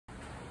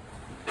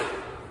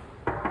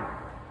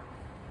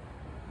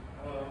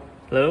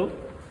Hello?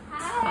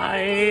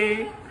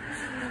 Hi.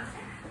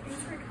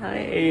 Hi,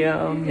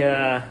 AM.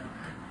 Yeah.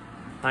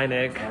 Hi,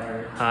 Nick.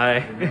 Hi.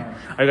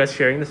 Are you guys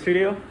sharing the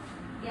studio?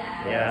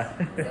 Yeah.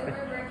 So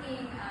we're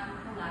working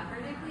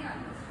collaboratively on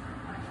this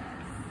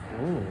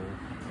project. Ooh.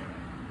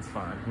 It's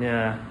fun.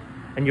 Yeah.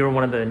 And you're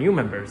one of the new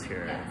members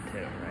here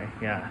too, right?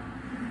 Yeah.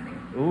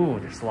 Ooh,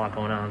 there's a lot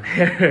going on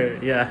here.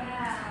 Yeah.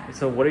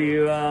 So what are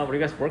you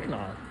guys working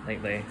on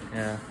lately?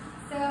 Yeah.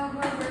 So we're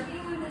working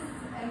on this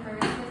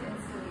immersive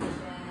installation.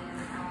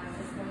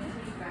 It's going to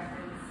take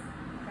reference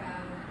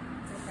from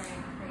different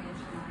Korean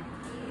shamanic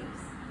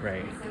caves.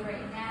 Right. So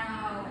right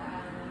now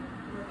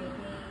we're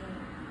making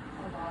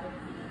a lot of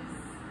these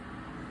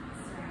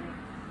ceramic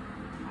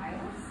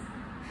tiles.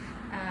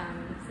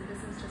 So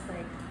this is just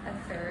like a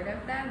third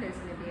of them. There's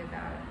going to be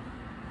about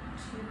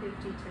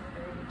 250 to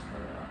 30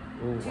 total.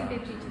 Ooh,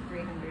 250 to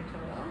 300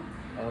 total.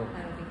 Oh.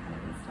 That'll be kind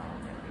of installed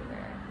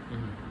everywhere.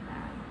 Mm-hmm.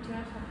 Do you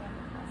want to talk about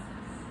the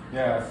process?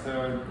 Yeah, so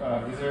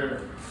these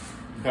are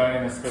done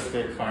in a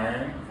specific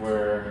firing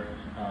where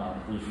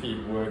we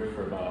feed wood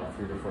for about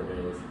 3 to 4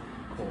 days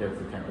to get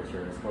the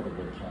temperature. It's called the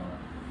wood kiln.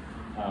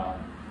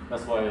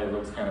 That's why it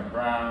looks kind of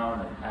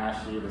brown and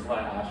ashy. There's a lot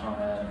of ash on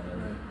it, and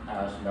then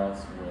ash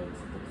melts with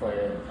the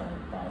clay and kind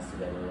of binds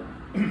together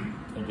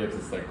and gives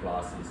this like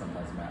glossy,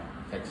 sometimes matte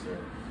texture.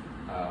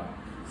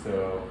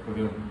 So we've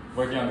been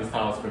working on these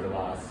tiles for the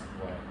last,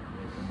 maybe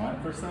a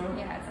month or so?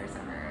 Yeah, it's our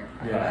summer.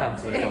 Yeah,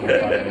 so it's almost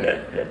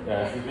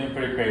yeah, it's been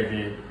pretty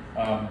crazy.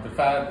 The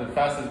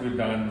fastest we've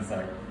done is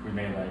like, we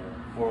made like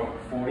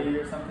 40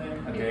 or something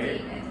a day.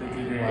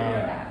 50 a day,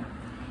 yeah.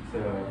 So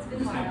it's been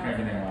just been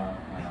cranking it out,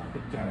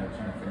 trying to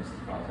finish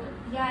this project.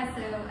 Yeah,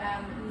 so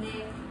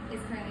Nick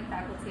is currently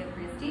faculty at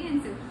RISD,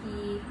 and so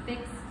he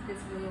fixed this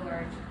really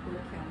large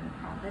wood kiln in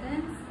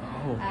Providence,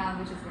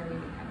 which is where we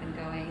have been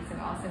going. So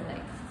also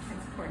like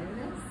transporting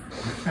this.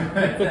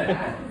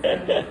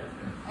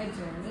 A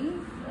journey.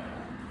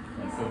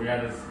 Yeah. So we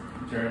had this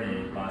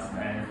journey last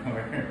night.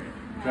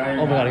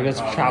 Oh my god, you guys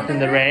trapped in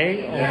the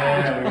rain?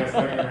 Yeah, we were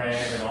stuck in the rain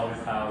and all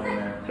these tiles in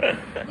there.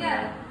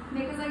 Yeah,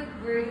 Nick was like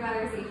worried about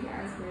our safety.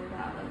 I was worried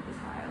about like the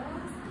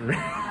tiles.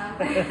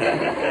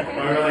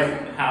 We were like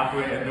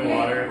halfway in the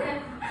water.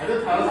 Are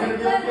the tiles gonna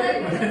be okay?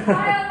 The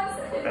tiles.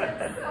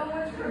 So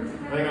much work to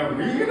make. Like, are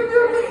we gonna be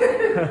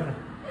okay?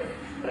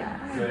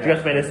 Yeah. So, You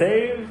guys made it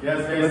safe?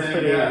 Yes,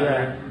 Pretty,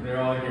 yeah. They're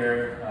all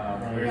here.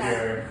 We're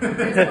here.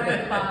 There's more in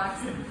the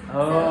box.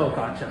 Oh,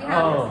 gotcha.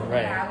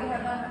 Right. Yeah, we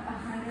have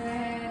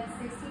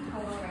 160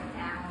 total right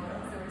now,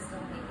 so we're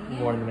still making it.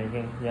 More in the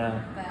making,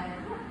 yeah.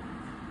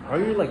 But Are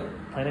you like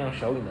planning on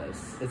showing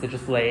this? Is it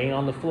just laying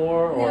on the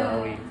floor, or No.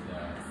 are we?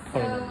 So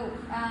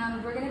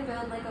we're gonna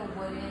build like a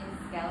wooden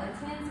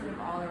skeleton sort of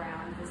all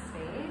around the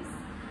space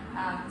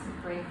to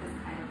break this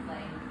kind of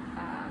like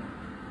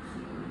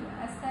cube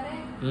aesthetic,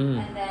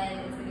 and then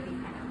it's gonna be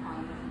kind of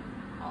hung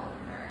all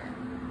over.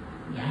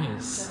 Yeah,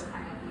 Nice. so it'll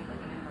kind of be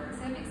like an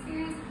immersive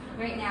experience.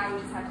 Right now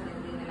we just have to like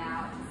leave them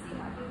out to see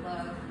how they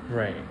look.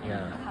 Right. And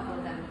Yeah. a couple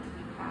of them need to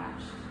be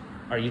patched.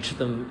 Are each of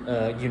them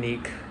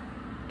unique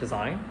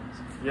design?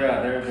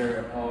 Yeah,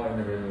 they're all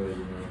individually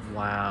unique.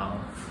 Wow.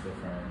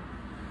 Different.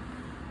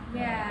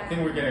 Yeah. I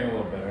think we're getting a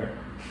little better,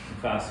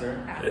 faster.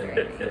 Faster, I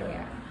think,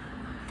 yeah.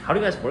 How do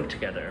you guys work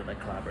together, like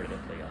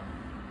collaboratively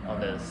on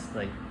this?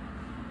 Like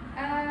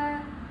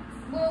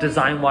Well,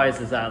 design-wise,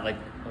 is that like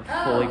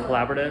fully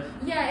collaborative?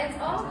 Yeah, it's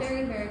all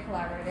very, very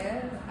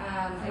collaborative.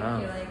 I Wow.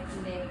 feel like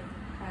Nick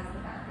has the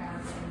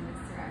background in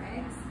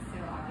ceramics, so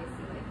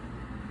obviously like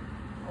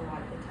a lot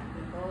of the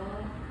technical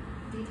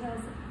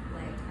details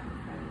like come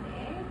from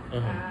Nick.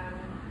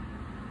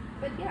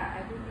 But yeah,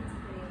 everything's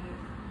pretty.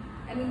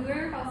 I mean,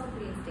 we're also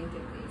pretty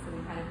instinctively, so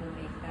we kind of will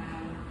make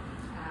them.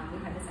 We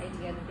had this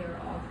idea that they were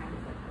all kind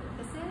of like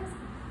orifices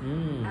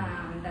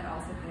that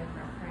also kind of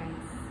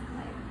reference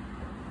like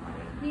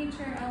aquatic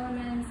nature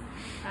elements,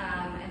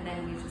 and then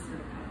we just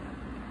sort of kind of went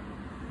from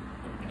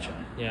there. Gotcha.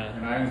 Yeah.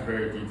 And I'm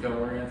very detail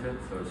oriented,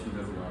 so she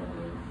does a lot of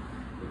the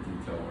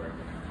detail work,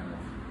 and I kind of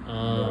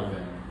love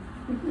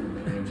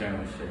in the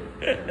general shape.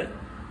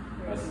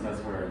 So that's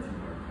where our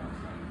teamwork comes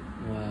from.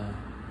 Wow.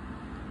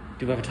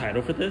 Do you have a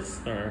title for this,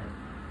 or?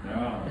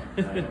 No.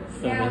 Yeah,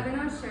 we're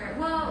not sure.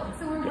 Well,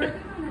 so we're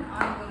working on an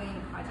ongoing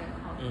project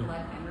called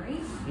Blood Memory.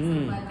 So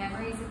Blood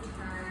Memory is a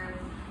term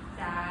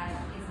that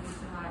is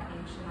used a lot in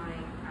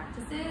shamanic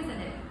practices,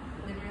 and it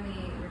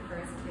literally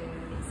refers to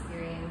the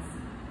experience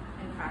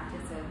and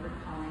practice of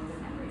recalling the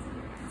memories of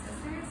your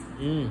ancestors.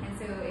 And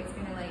so it's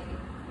gonna like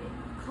it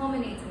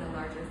culminates in a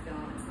larger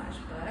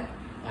film/book.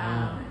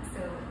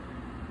 So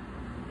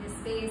this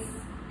space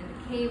in the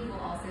cave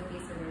will also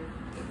be sort of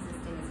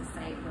existing as a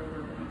site where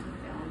we're going to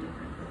film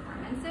different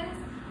performances.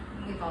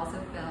 And we've also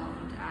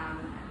filmed at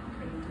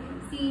Korean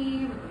DMC,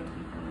 we're going to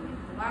be filming in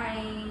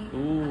Hawaii,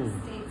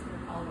 upstate, sort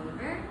of all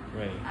over.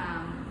 Right.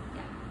 Yeah.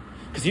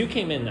 Because you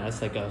came in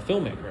as like a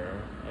filmmaker.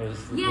 I was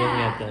looking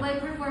Yeah, at the... like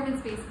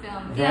performance-based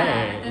film. Right,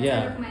 Yeah, that's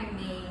yeah. sort of my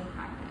main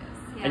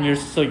practice. And you're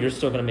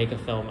still gonna make a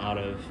film out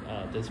of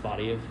this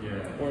body of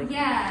work?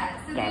 Yeah.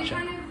 So Gotcha. they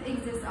kind of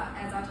exist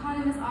as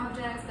autonomous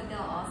objects, but they'll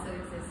also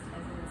exist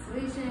as an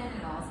installation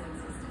and also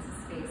exist as a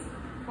space for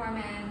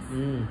performance,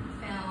 film.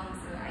 So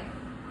I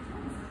feel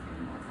this is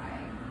pretty multi.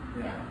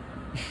 Yeah.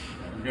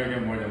 You're gonna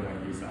get more than one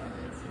use out of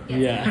it. So.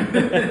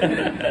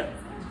 Yeah.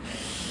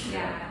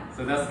 Yeah.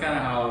 So that's kind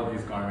of how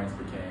these garments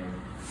became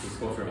the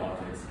sculptural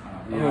objects.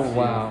 We actually,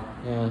 wow.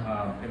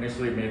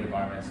 initially made the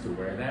garments to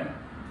wear them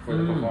for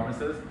the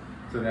performances.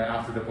 So then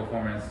after the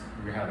performance,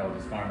 we had all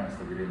these garments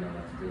that we didn't know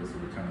what to do, so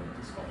we turned them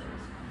into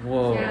sculptures.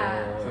 Whoa.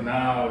 Yeah. So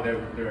now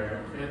they're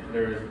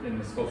in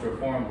the sculptural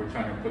form. We're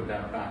trying to put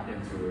that back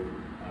into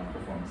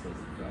performances.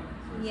 So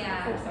it's like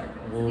a full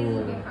cycle. So these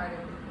will be part of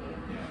the cave.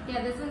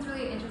 Yeah. This one's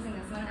really interesting.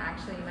 This one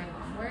actually my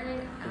mom wore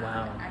it at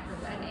her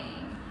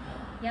wedding.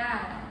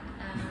 Yeah.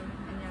 And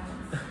now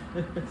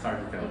It's hard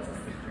to tell. it's a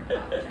secret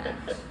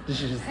object. Did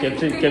she just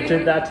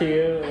gifted that to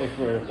you, like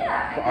for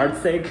art's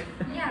sake?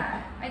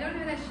 Yeah. I don't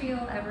know that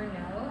she'll ever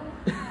know.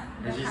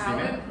 Has she how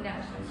seen it? No,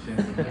 she She-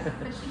 but she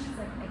just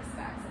like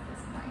expects at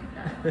this point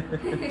that.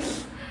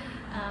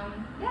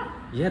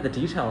 Yeah, the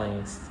detailing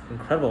is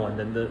incredible. And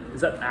then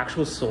is that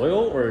actual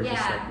soil or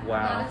just like A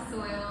wow? lot of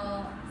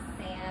soil,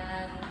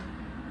 sand,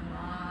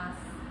 moss,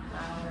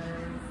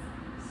 flowers,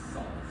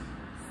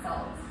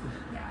 salt.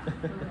 Yeah,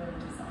 we're really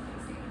into salt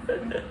these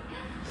days.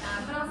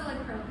 But also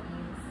like pearl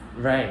beads.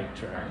 Right.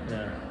 Pearls,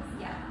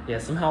 yeah. Yeah,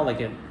 somehow like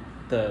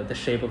the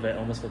shape of it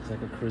almost looks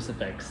like a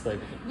crucifix. Like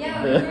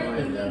Yeah, we were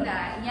thinking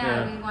that.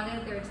 Yeah, we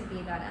wanted there to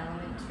be that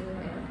element to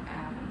it.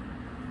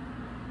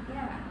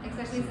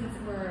 Especially since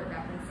we're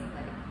referencing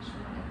like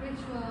shamanic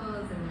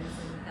rituals and there's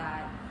sort of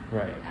that.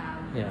 Right.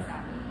 Sami and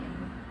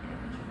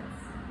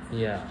rituals.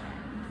 Yeah.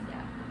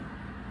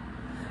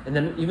 And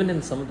then even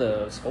in some of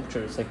the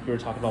sculptures, like you were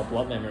talking about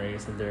blood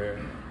memories, and there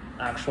are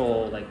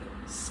actual like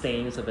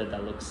stains of it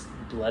that looks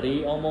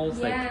bloody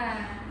almost.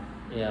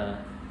 Yeah.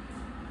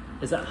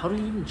 Is that, how do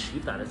you even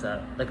achieve that? Is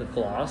that like a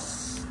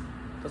gloss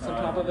that's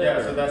on top of it? Yeah,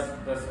 or? so that's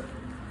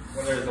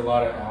when there's a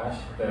lot of ash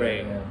that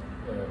Right.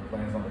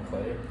 lands on the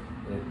clay,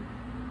 it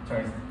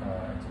turns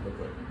into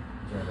liquid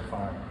during the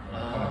fire and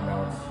it kind of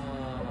melts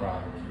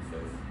around the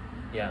pieces.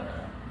 Yeah.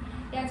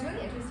 Yeah, it's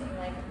really interesting,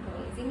 like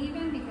glazing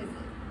even, because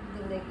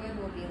the liquid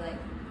will be like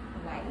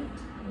white,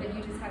 but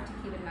you just have to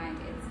keep in mind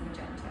it's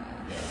magenta.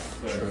 Yeah,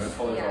 so the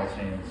colors all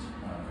change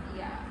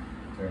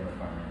during the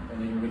fire.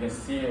 And we can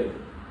see it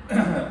in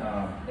the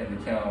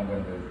kiln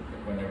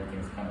when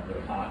everything's kind of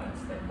really hot and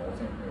it's like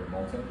molten.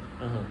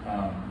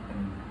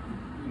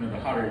 And the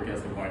hotter it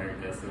gets, the whiter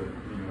it gets. So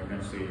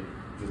eventually it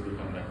just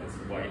becomes like this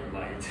white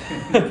light.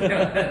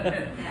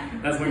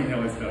 That's when you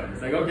know it's done.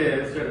 It's like, okay,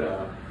 let's shut it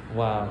off.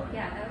 Wow.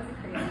 Yeah, that was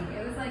crazy.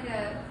 It was like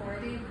a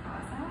 4-day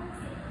process.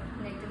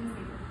 Nick didn't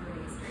sleep for 4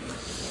 days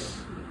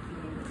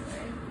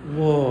straight.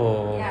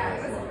 Whoa. Yeah, it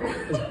was really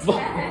intense.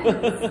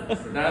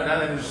 So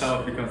that in itself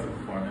becomes a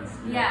performance.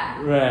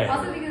 Yeah. Right.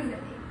 Also because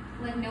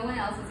like no one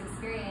else was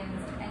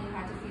experienced and you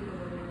had to feed the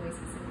wood in a really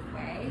specific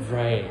way. So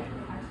Right. It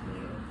had to be,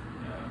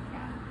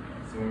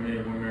 So when we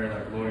were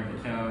like loading the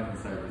kiln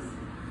inside this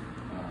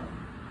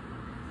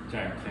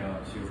giant kiln,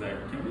 she was like,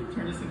 "Can we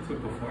turn this into a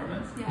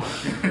performance?"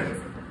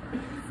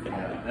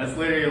 Yeah, that's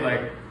literally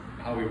like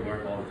how we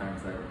work all the time.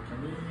 It's like,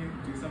 can we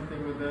do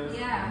something with this?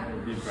 Yeah. And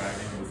we'll be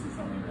driving, we'll see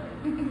something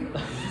like, did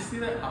you see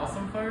that house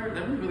on fire?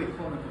 That'd be really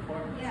cool in the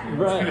performance. Yeah.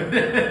 Right.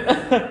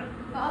 But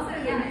also,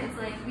 it's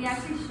like we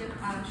actually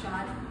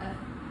shot a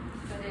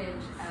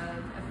footage of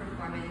a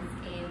performance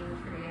in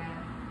Korea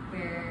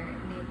where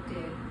Nick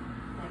did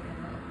like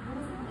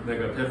Like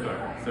a pit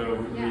fire. So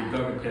we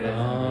dug a pit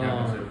and we have a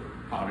bunch of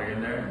powder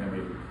in there and then we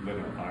lit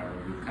it on fire.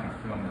 We kind of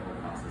filmed the whole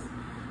process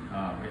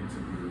into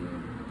the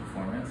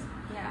performance.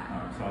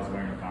 So I was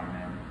wearing a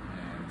garment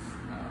and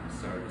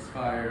started this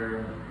fire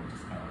and we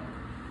just kind of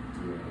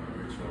do a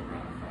ritual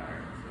around the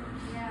fire.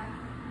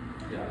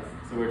 So,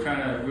 so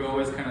we're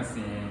always kind of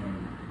seeing,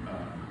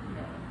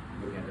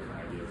 looking at different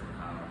ideas on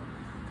how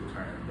to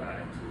turn that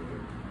into a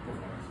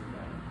performance with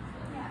that.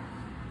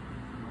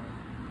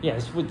 Yeah,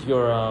 it's with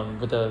your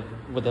with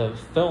the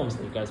films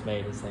that you guys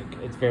made. It's like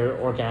it's very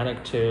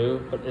organic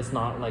too, but it's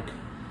not like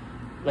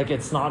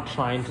it's not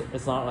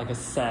like a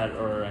set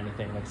or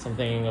anything. Like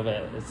something of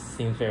it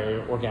seems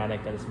very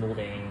organic, that it's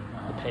moving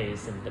the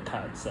pace and the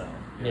cut. So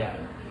No, I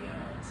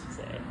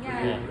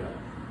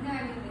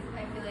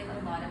feel like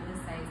a lot of the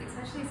sites,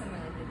 especially somewhere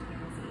like the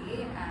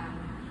DMZ,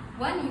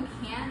 one, you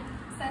can't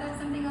set up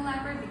something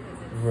elaborate because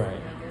it's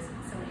there's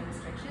so many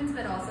restrictions,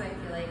 but also I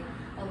feel like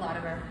a lot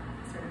of our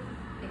sort of,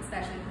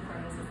 especially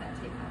performances that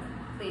take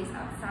place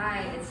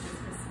outside, it's just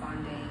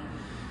responding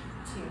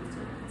to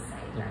sort of the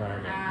site that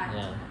we're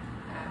at.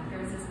 There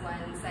was this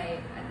one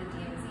site at the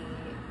DMZ,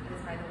 it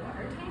was by the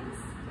water tanks.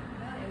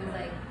 It was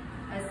like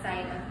a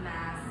site of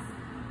mass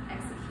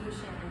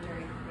execution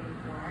during the Korean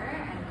War,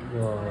 and it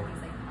was one of these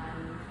like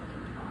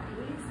unclaimed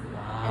bodies.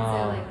 And so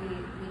like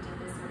we did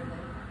this sort of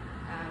like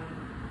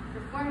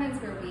performance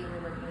where we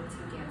were working with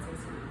 2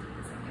 dancers who would do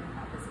this like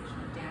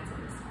improvisational dance in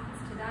response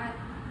to that.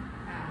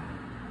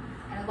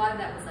 And a lot of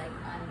that was like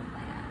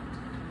unplanned.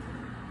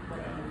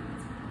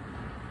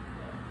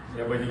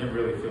 Yeah, but you can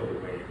really feel the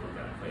weight of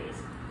that place,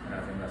 and I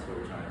think that's what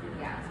we're trying to do.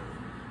 Yeah.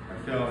 Our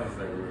film is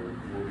that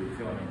we'll be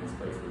filming these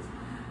places,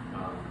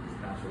 these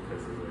natural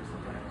places, or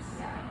sometimes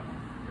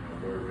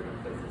urban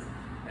places,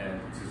 and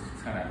to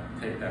just kind of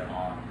take that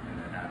on and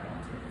then add on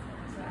to it.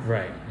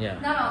 Right. Yeah.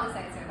 Not all the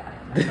sites are that.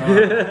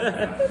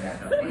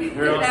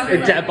 We're all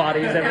dead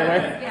bodies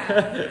everywhere. Yeah.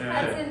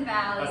 Hudson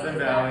Valley. Hudson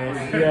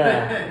Valley.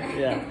 Yeah.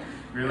 Yeah.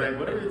 We're like,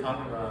 what are we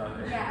talking about?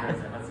 Yeah.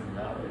 Hudson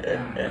Valley.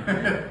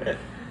 Yeah.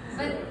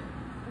 But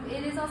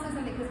it is also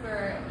something because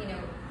we're,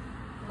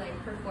 like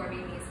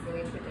performing these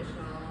really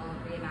traditional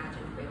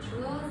reimagined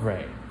rituals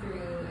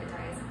through a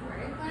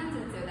diasporic lens,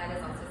 and so that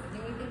is also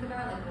something we think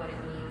about, like what it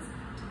means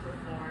to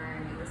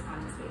perform and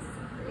respond to spaces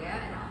in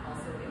Korea, and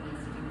also what it means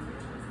to do these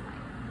rituals in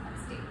like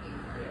upstate New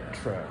York.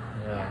 True.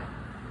 Yeah.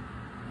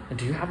 And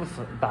do you have a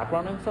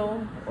background in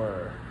film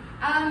or?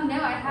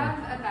 No, I have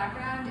a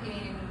background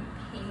in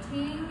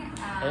painting.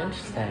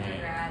 Interesting. In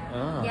undergrad.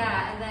 Oh.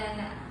 Yeah, and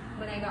then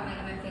when I got my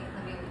MFA in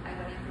filming, I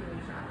went in for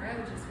new genre,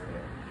 which is sort of,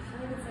 I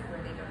feel like it's like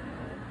where they don't know,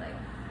 like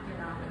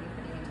you're not really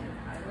fitting into a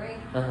category.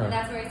 And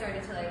that's where I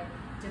started to like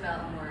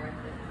develop more of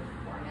the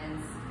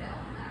performance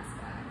film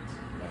aspect.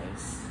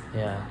 Nice.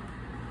 Yeah.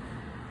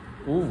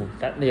 Ooh,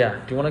 Do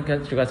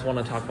you guys want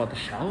to talk about the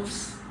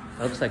shelves?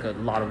 That looks like a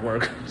lot of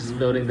work, just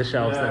building the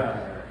shelves. Yeah.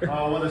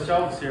 Well, the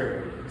shelves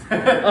here.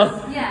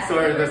 Yeah.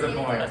 Sorry, that's the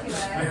point. By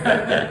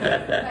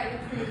the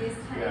previous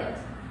tenant.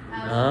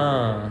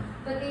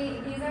 But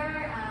these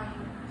are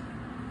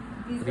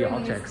the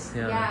objects.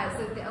 Used, so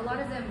a lot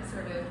of them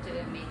sort of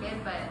didn't make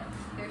it, but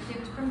they're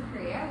shipped from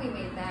Korea. We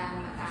made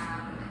them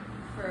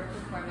for a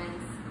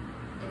performance.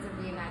 It's a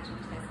reimagined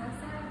Tessa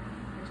set,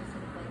 which is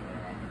sort of like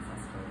an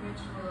ancestral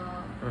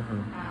ritual.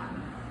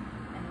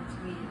 And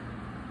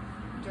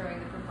during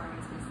the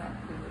performance, we set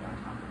food on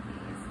top of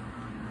these.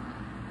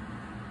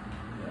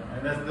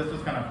 And this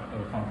was kind of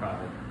a fun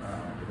project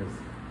because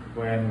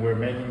when we're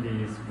making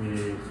these,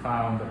 we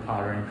found the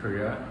potter in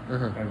Korea,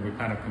 and we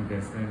kind of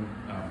convinced him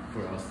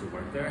for us to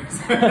work there.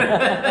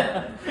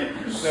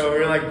 So we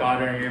were like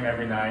bothering him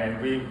every night,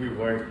 and we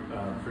worked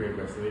pretty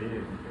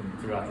aggressively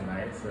throughout the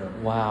night. So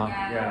wow.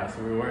 Yeah,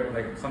 so we work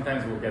like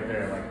sometimes we'll get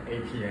there like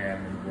 8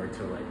 p.m. and work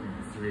till like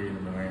 3 in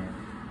the morning.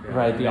 Yeah,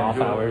 right, the off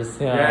hours.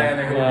 Yeah, and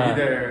then he'll be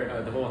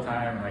there the whole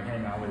time, like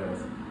hanging out with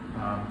us.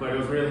 But it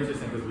was really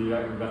interesting because we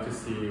got to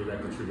see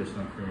like the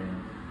traditional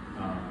Korean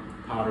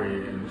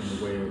pottery and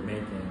the way of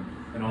making,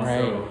 and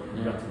also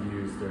we got to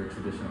use their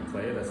traditional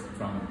clay that's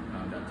from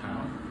that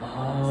town.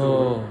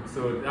 Oh.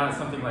 So that's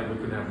something like we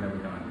could have never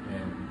done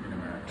in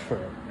America.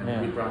 True.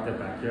 And we brought that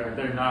back here.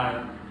 They're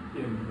not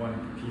in one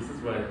pieces,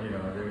 but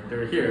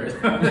they're here.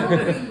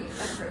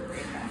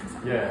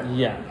 Yeah.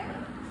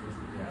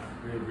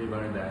 We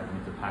learned that we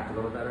need to pack a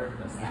little better.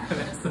 These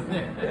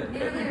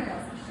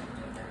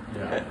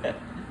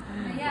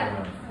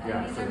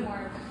are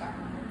more of the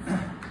garments.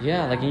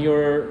 Yeah, like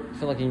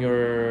in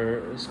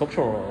your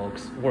sculptural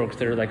works,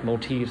 there are like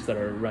motifs that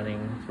are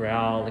running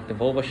throughout, like the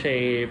vulva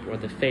shape or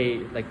the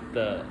face, like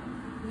the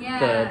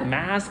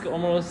mask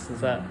almost.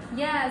 Is that?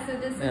 Yeah. So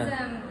this is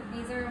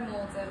these are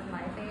molds of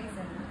my face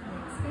and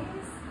Nick's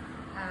face,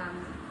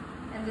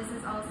 and this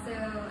is also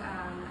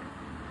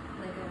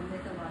like a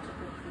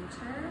mythological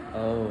creature.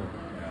 Oh.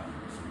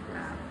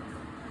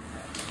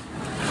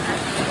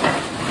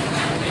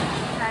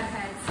 That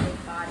has a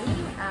body.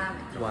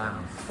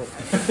 Wow.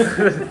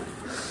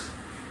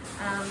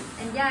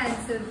 And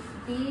so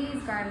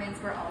these garments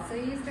were also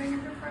used during the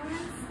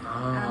performance,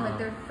 but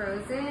they're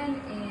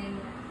frozen in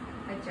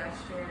a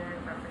gesture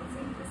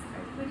referencing this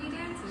equity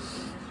dance, which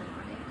is a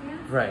shamanic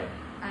dance. Right.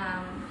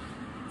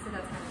 So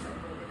that's kind of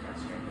like the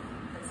gesture,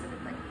 the sort of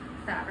like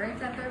fabric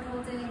that they're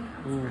holding.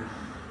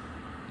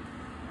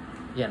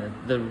 Yeah,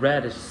 the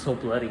red is so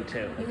bloody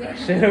too.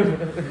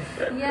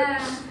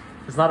 Yeah.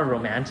 It's not a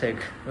romantic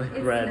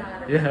red.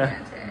 Not a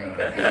romantic.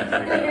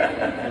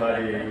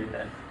 Bloody.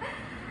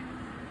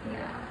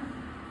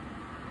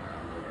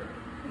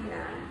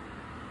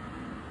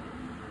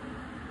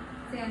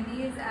 So in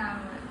these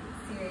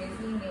series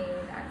we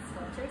made at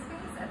Sculpture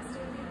Space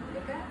upstate in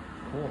Utica.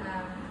 Cool.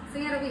 So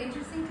it'll be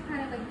interesting to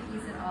kind of like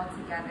piece it all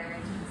together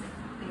into this like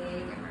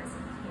big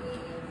immersive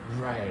cave.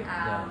 Right.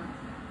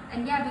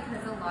 And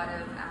because a lot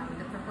of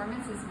the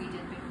performances we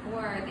did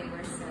before, they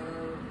were so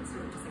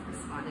sort of just like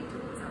responding to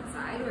what was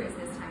outside, whereas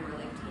this time we're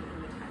like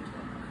taking the time to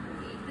like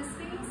create the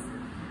space.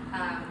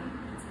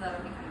 So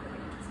that'll be kind of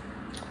really interesting.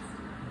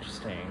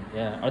 Interesting.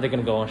 Yeah. Are they going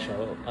to go on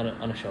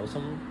a show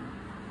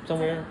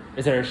somewhere?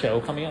 Is there a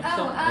show coming up?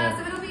 So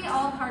it'll be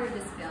all part of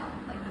this film.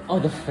 Like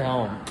the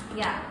film.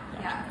 Yeah.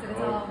 So it's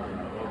all.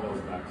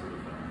 Goes back to the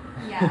film.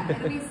 Yeah,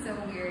 it'll be so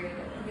weird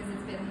because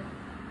it's been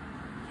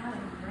like a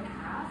year and a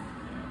half,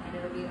 and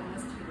it'll be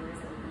almost 2 years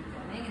that we've been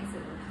filming, and so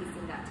we're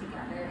piecing that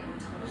together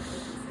into the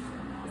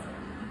film also.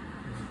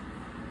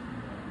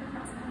 The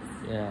process.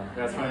 Yeah.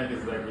 That's funny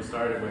because like we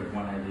started with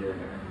one idea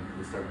and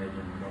we started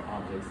making more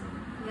objects and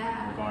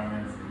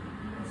environments and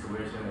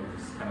installation, and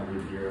just kind of we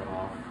veer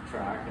off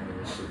track and then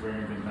we have to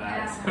bring them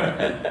back. So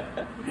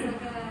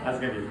that's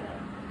gonna be fun.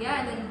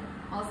 Yeah, and then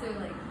also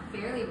like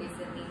fairly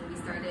recently, we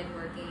started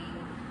working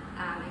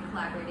and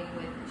collaborating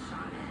with a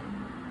shaman.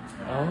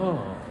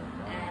 Oh.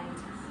 And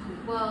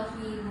we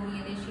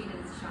initiated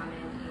as a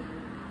shaman in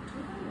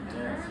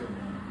October.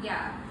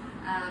 Yeah.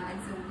 And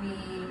so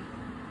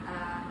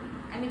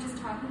just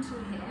talking to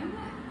him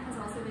has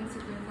also been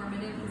super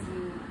informative because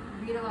you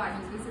read a lot,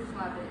 you research a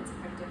lot, but it's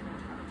quite different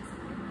talking to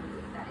someone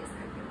who that is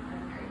their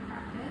primary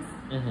practice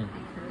and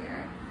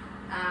career.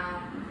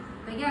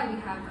 But yeah, we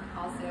have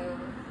also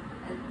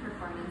a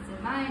performance in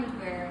mind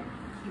where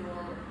he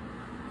will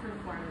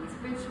perform these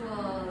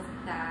rituals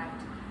that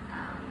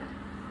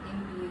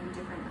imbue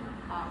different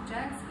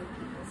objects with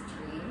people's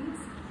dreams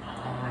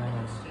and have an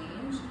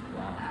exchange.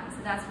 Wow. So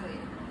that's really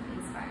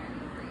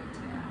inspiring and great to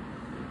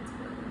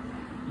work with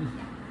him.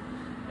 Yeah.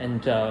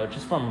 And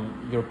just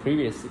from your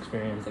previous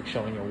experience, like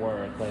showing your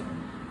work, like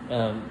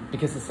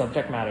because the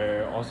subject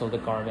matter, also the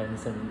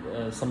garments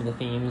and some of the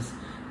themes,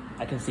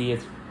 I can see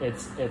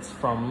it's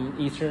from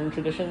Eastern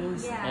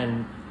traditions. Yeah.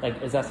 And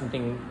like, is that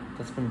something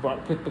that's been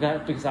brought?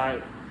 Because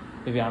I'm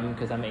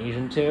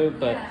Asian too,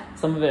 but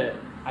some of it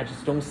I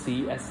just don't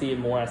see. I see it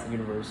more as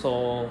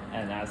universal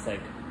and as like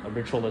a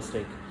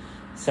ritualistic,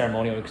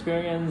 ceremonial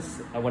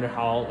experience. I wonder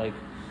what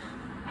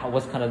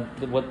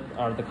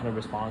are the kind of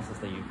responses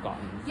that you've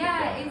gotten?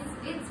 Yeah,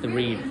 it's the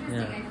really read.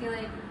 interesting. Yeah. I feel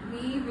like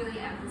we really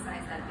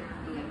emphasize that they're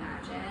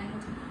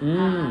reimagined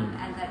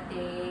and that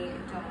they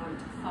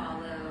don't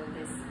follow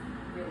this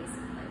really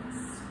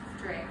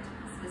strict,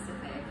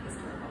 specific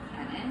historical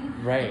canon.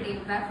 Right. Like, they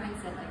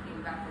reference it, like they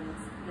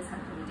reference this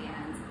Hakuni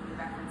dance, and they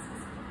reference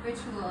specific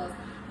rituals,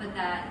 but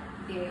that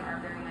they are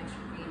very much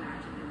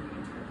reimagined and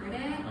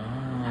reinterpreted.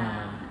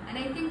 And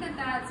I think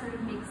that sort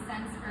of makes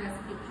sense for us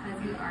because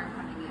we are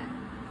coming at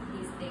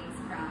these things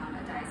from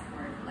a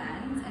diasporic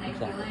lens. And I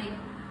feel like,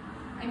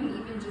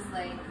 even just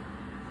like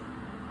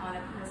on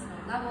a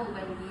personal level,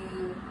 when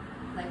you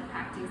like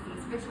practice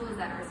these rituals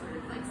that are sort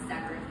of like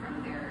severed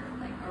from their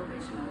like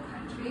original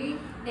country,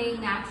 they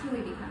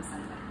naturally become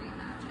somewhat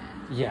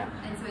reimagined. Yeah.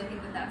 And so I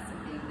think that's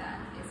something that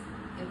is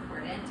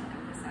important to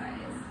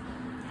emphasize.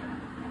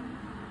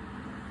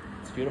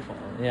 It's beautiful.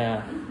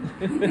 Yeah.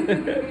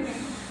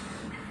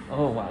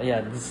 Oh wow.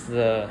 Yeah. This is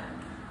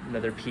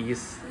another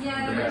piece.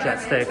 Yeah. The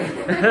majestic.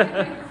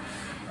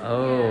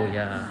 Oh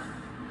yeah.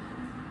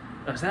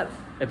 Oh, is that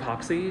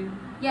epoxy?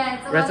 Yeah,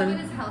 it's a resin? lot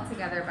of it is held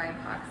together by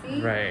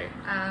epoxy. Right.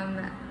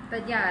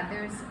 But yeah,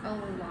 there's a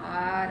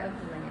lot of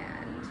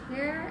land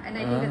here, and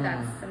I think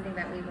that's something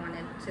that we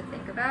wanted to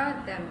think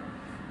about.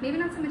 Maybe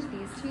not so much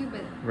these two,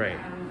 but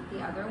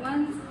the other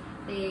ones.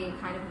 They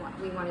kind of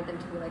we wanted them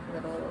to be like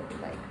little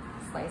like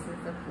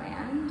slices of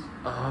land.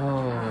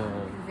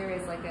 Oh. There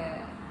is like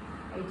a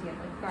idea of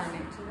like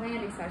garment to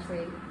land,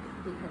 especially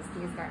because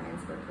these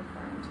garments were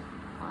performed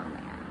on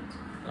land.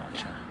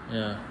 Gotcha.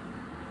 Yeah.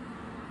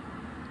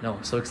 No,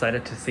 I'm so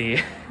excited to see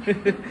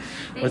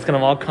what's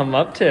gonna all come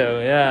up to.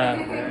 Yeah.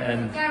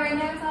 And yeah, right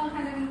now it's all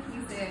kind of in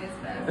pieces,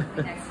 but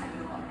the next time it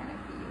will all kind of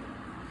be.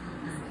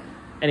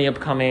 Any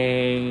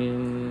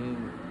upcoming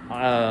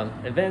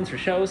events or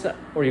shows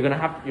or you're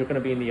gonna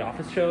be in the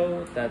office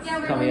show that's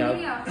coming up? Yeah, we're going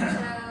to the office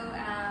show.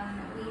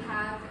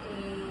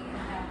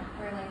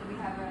 We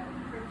have a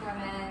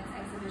performance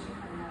exhibition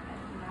coming up at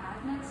MAD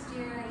next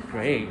year.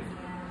 Great.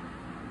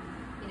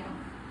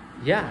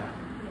 Yeah.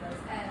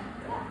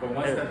 But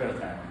one step at a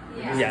time.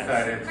 Yeah.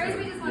 Yes. First,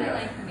 we just want to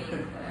like make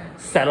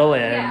settle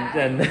in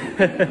and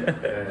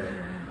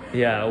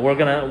yeah,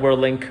 we'll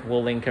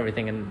link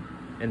everything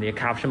in the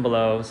caption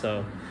below.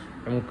 So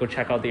I'm gonna go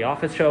check out the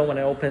office show when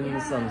it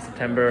opens on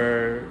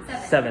September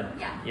 7th.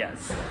 Yeah.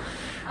 Yes. Awesome.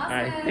 All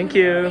right. Thank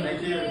you.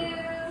 Thank you.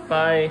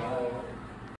 Bye.